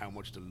exactly how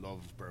much the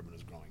love of bourbon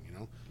is growing. You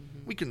know,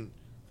 we can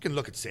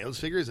look at sales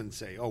figures and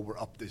say, oh, we're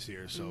up this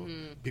year, so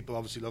people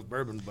obviously love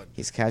bourbon. But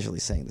he's casually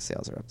saying the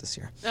sales are up this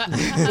year. Well,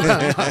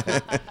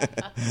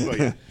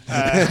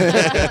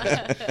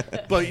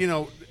 yeah. But you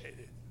know,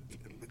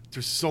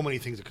 there's so many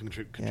things that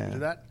contribute to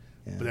that.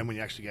 Yeah. But then when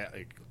you actually get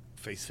like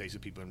face to face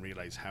with people and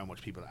realize how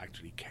much people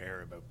actually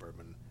care about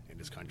bourbon in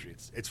this country,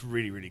 it's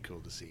really, really cool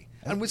to see.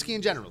 And whiskey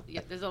in general.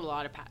 Yeah, there's a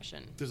lot of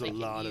passion. There's a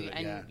lot of it,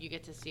 and you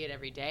get to see it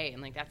every day.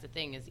 And like that's the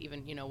thing is,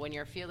 even, you know, when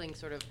you're feeling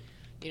sort of,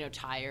 you know,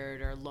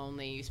 tired or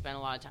lonely, you spend a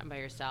lot of time by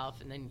yourself,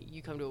 and then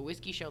you come to a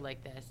whiskey show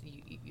like this,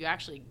 you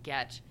actually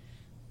get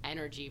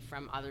energy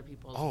from other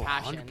people's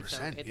passion. 100%,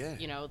 so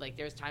it's, you know, like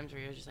there's times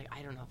where you're just like,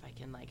 I don't know if I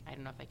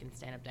can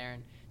stand up there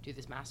and do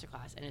this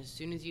masterclass. And as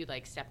soon as you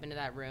like step into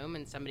that room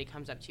and somebody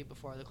comes up to you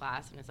before the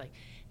class and it's like,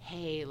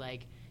 hey,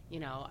 like, you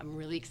know, I'm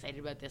really excited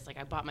about this. Like,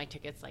 I bought my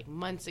tickets like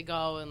months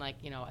ago, and like,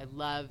 you know, I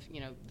love, you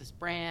know, this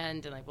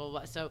brand, and like, blah, blah,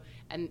 blah. So,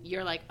 and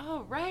you're like,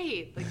 oh,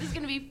 right, like this is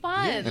gonna be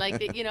fun.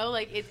 Like, you know,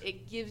 like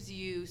it gives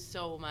you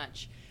so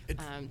much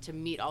to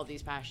meet all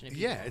these passionate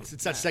people. Yeah, it's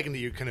that second that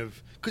you kind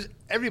of, because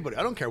everybody,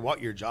 I don't care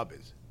what your job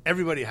is,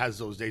 everybody has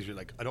those days where you're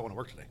like, I don't want to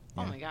work today.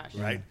 Oh my gosh.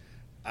 Right.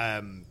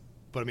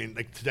 But I mean,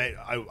 like today,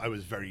 I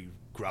was very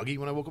groggy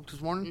when I woke up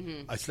this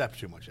morning. I slept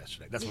too much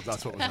yesterday. That's what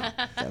was on.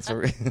 That's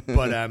what.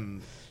 But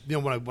you know,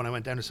 when I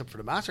went down to sit for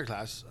the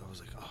masterclass, I was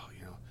like, oh,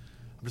 you know,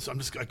 I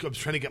was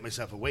trying to get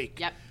myself awake.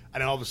 Yep. And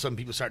then all of a sudden,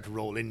 people started to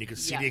roll in. You could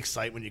see the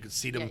excitement. You could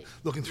see them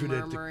looking through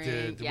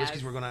the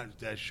whiskeys we're going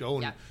to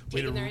show. And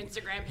taking their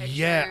Instagram pictures.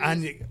 Yeah,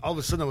 and all of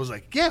a sudden, I was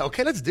like, yeah,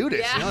 okay, let's do this.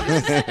 Yeah. You know,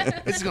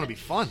 this is going to be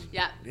fun.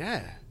 Yeah.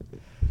 Yeah.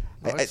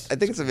 I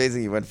think it's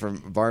amazing you went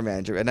from bar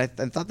manager, and I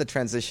thought the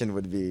transition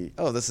would be,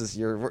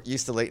 you're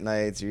used to late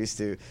nights, you're used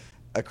to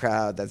a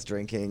crowd that's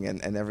drinking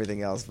and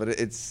everything else, but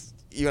it's,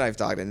 you and I have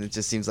talked, and it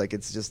just seems like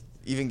it's just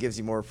even gives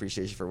you more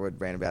appreciation for what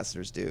brand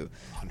ambassadors do,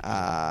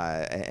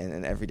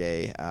 and every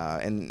day,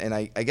 and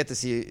I get to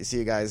see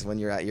you guys when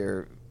you're at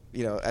your,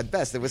 you know, at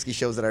best the whiskey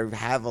shows that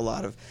have a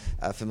lot of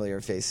familiar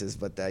faces,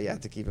 but you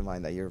have to keep in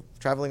mind that you're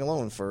traveling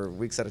alone for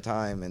weeks at a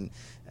time, and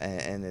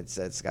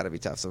it's got to be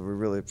tough. So we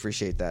really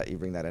appreciate that you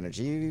bring that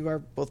energy. You are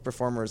both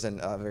performers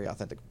and very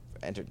authentic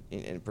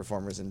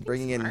performers, and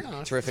bringing in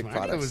terrific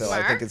products. So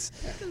I think this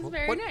is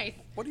very nice.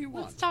 What do you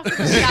want? Let's talk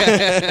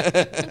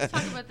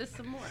about this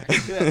some more.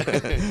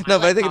 No,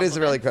 but I think it is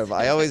really incredible.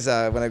 I always,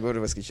 when I go to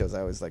whiskey shows,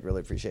 I always like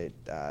really appreciate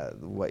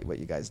what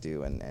you guys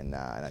do, and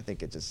I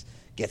think it just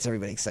gets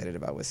everybody excited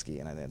about whiskey,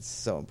 and I think it's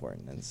so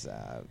important.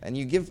 And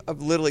you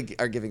literally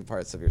are giving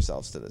parts of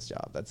yourselves to this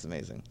job. That's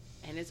amazing.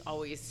 And it's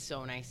always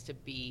so nice to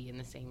be in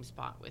the same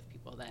spot with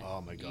people that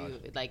oh my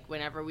God. like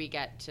whenever we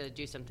get to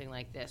do something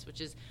like this, which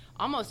is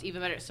almost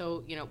even better.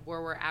 So,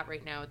 where we're at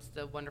right now, it's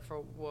the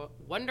wonderful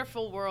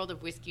World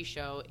of Whisky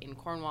show in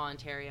Cornwall,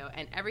 Ontario,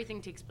 and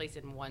everything takes place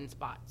in one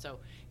spot. So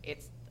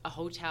it's a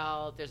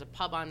hotel, there's a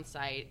pub on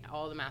site,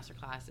 all the master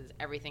classes,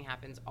 everything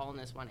happens all in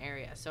this one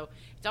area. So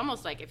it's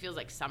almost like, it feels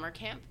like summer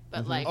camp,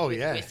 but with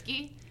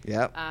whiskey.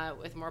 Yeah.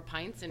 With more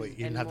pints and Wait, you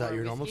didn't and have that at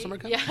your whiskey. normal summer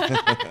camp?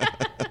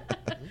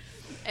 Yeah.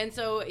 And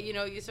so,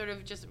 you sort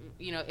of just,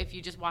 if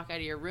you just walk out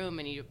of your room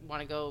and you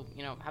want to go,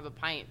 have a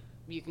pint,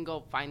 you can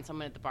go find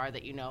someone at the bar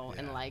that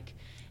and like.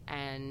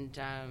 And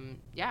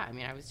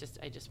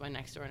I just went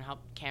next door and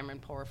helped Cameron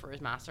pour for his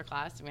master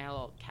class, and we had a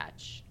little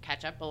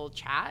catch up, a little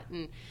chat,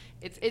 and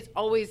it's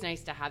always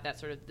nice to have that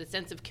sort of the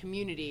sense of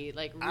community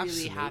really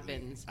Absolutely.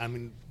 happens. I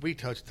mean,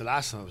 the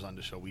last time I was on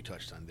the show, we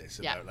touched on this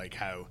about like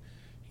how,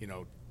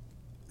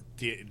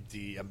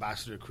 the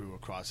ambassador crew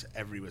across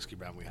every whiskey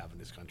brand we have in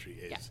this country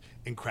is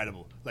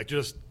incredible. Like,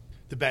 just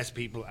the best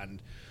people.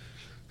 And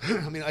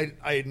I mean,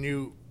 I'd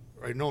known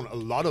a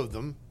lot of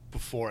them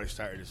before I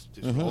started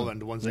this role,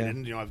 and the ones I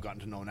didn't, I've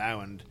gotten to know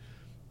now. And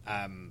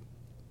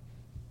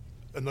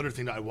another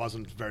thing that I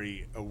wasn't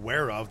very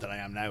aware of that I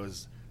am now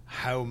is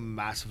how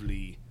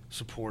massively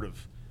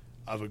supportive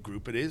of a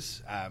group it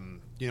is.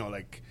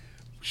 Like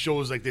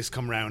shows like this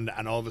come around,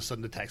 and all of a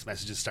sudden the text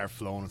messages start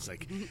flowing. It's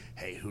like,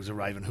 hey, who's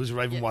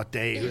arriving what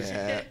day? And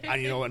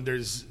and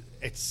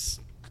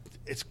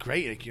it's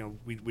great. Like,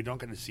 we don't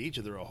get to see each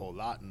other a whole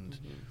lot, and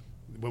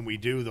when we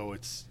do, though,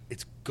 it's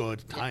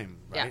good time,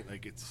 right?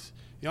 Like, it's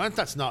and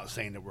that's not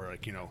saying that we're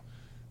like,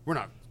 we're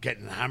not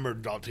getting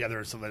hammered all together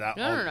or something like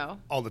that. No.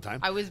 All the time.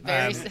 I was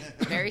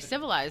very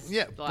civilized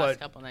the last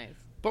couple nights.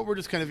 But we're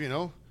just kind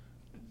of,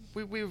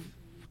 we've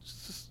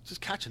just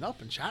catching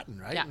up and chatting,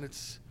 right? Yeah. And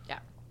it's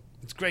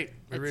great.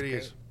 It really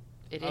great.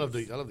 is. I love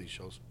these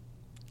shows.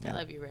 I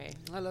love you, Ray.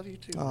 I love you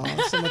too. Oh,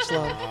 so much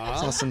love.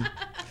 It's awesome.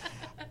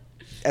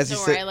 As Don't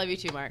you worry, said, I love you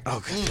too, Mark.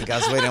 oh, God,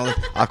 guys, wait,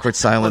 awkward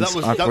silence,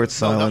 awkward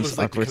silence,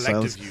 like awkward the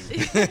silence.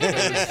 view.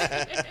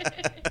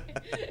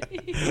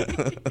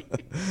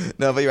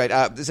 No, but you're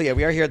right. So yeah,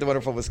 we are here at the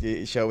Wonderful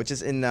Whiskey Show, which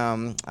is in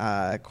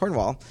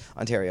Cornwall,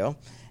 Ontario.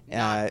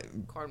 Not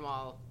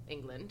Cornwall,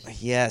 England.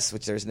 Yes,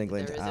 which there's in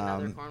England. There is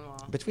another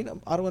Cornwall. Between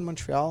Ottawa and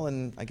Montreal,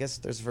 and I guess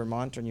there's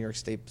Vermont or New York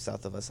State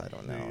south of us. I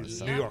don't know.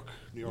 So.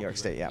 New York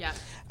State, yeah.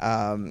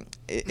 Yeah.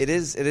 It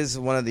is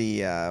one of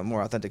the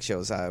more authentic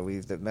shows.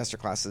 The master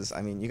classes.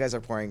 I mean, you guys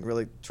are pouring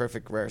really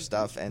terrific, rare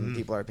stuff, and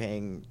people are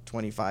paying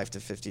 $25 to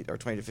 $50 or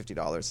 $20 to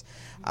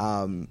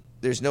 $50.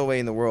 There's no way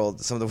in the world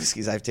some of the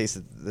whiskeys I've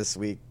tasted this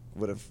week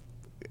would have.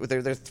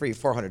 They're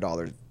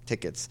 $300-$400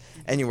 tickets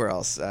anywhere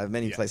else.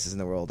 Many places in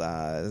the world.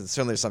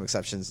 Certainly, there's some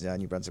exceptions.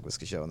 New Brunswick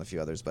Whiskey Show and a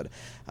few others, but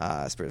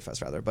Spirit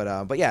Fest rather.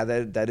 But yeah,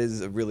 that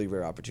is a really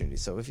rare opportunity.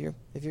 So if you're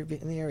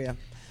in the area.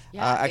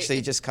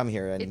 Actually, just come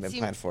here and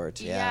plan for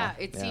it.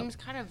 It seems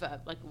kind of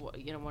like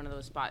one of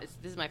those spots.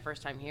 This is my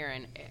first time here,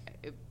 and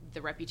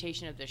the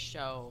reputation of this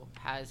show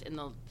has, in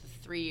the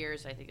 3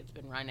 years I think it's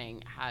been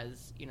running,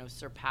 has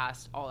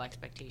surpassed all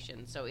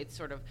expectations. So it's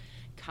sort of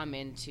come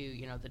into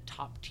the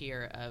top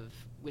tier of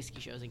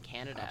whiskey shows in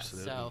Canada.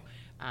 Absolutely. So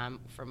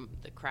from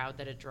the crowd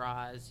that it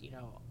draws,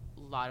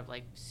 a lot of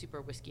like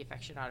super whiskey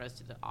aficionados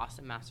to the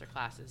awesome master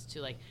classes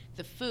to like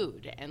the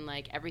food, and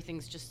like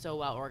everything's just so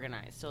well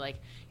organized. So like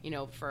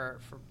for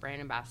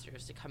brand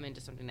ambassadors to come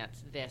into something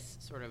that's this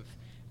sort of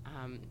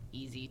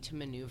easy to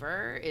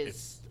maneuver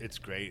is it's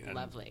great.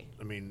 Lovely.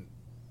 And, I mean,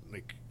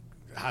 like,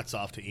 hats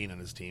off to Ian and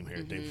his team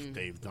here.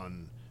 They've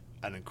done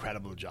an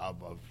incredible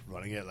job of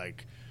running it.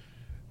 Like,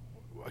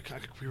 I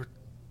can't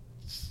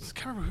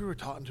remember who we were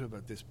talking to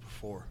about this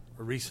before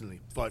or recently,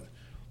 but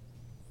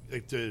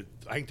like I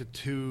think the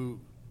two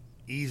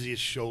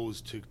easiest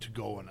shows to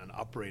go and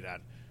operate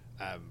at,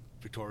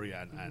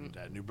 Victoria and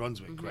New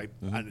Brunswick, right?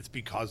 And it's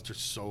because they're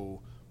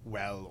so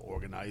well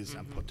organized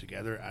and put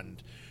together,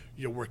 and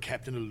we're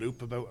kept in a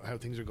loop about how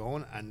things are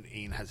going, and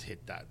Ian has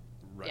hit that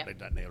like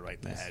that nail right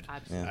in the head.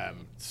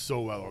 Absolutely.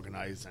 So well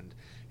organized, and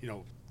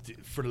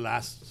for the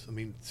last,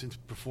 since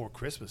before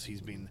Christmas,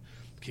 he's been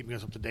keeping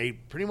us up to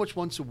date pretty much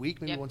once a week,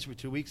 maybe once every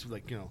 2 weeks, of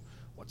like,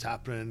 what's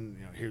happening,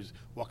 here's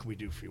what can we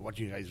do for you, what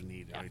do you guys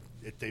need.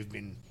 They've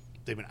been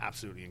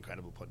absolutely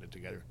incredible putting it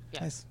together.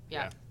 Nice.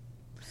 Yeah.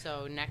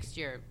 So next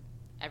year,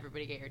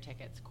 everybody get your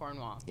tickets.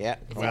 Cornwall. Yeah.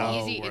 It's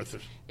well easy. worth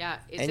it. Yeah.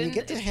 And you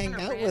get to hang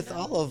out with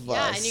all of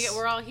us. Yeah, and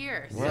we're all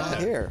here. We're all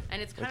here.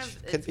 And it's kind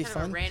of could be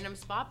fun. A random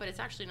spot, but it's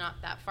actually not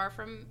that far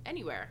from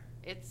anywhere.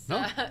 It's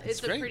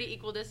it's a pretty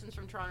equal distance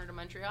from Toronto to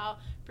Montreal,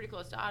 pretty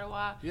close to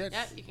Ottawa. Yeah,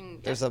 you can.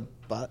 There's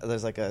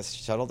like a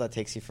shuttle that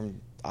takes you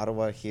from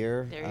Ottawa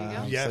here. There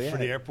you go. For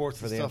the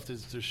airports and stuff,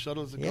 there's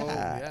shuttles that go.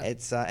 Yeah,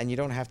 it's and you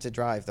don't have to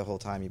drive the whole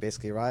time. You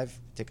basically arrive,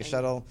 take a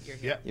shuttle. You're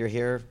here. You're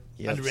here.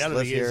 And the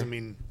reality is,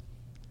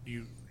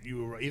 you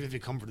even if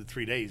you come for the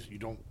 3 days, you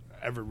don't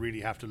ever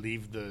really have to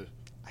leave the.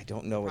 I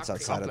don't know what's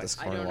outside of this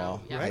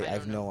Cornwall. I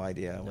have no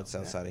idea what's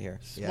outside of here.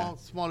 Small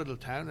little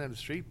town down the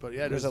street, but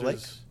there's a lake.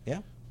 Yeah.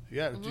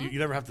 Yeah, you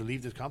never have to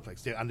leave this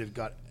complex, and they've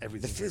got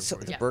everything.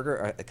 The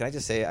burger. Can I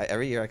just say,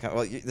 every year I come.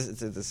 Well, this is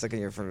the second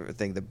year for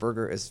thing. The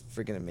burger is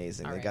freaking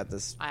amazing. They got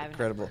this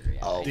incredible.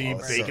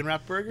 The bacon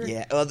wrap burger.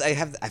 Yeah, well,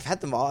 I've had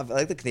them all. I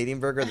like the Canadian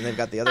burger, and then they've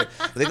got the other.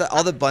 They've got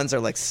all the buns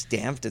are like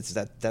stamped. It's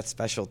that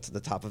special. To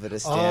the top of it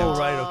is stamped. Oh,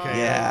 right, okay.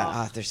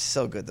 Yeah, they're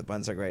so good. The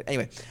buns are great.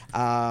 Anyway,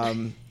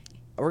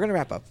 we're gonna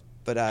wrap up.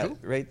 But cool.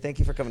 Ray, thank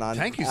you for coming on.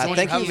 Thank you so much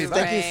for having me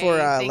back. Thank you for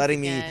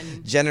letting me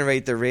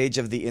generate the rage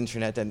of the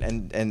internet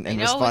and respond. It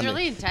was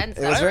really intense.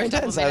 It was very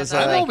intense.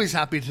 I'm always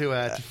happy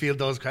to field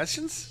those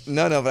questions.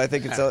 No, but I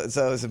think it's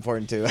always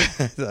important too.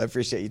 So I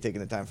appreciate you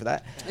taking the time for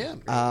that. Yeah.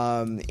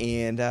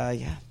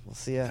 We'll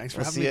see you. Thanks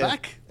for having me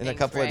back in a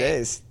couple of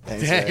days.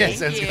 Thanks. Yeah,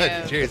 sounds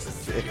good.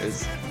 Cheers.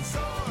 Cheers.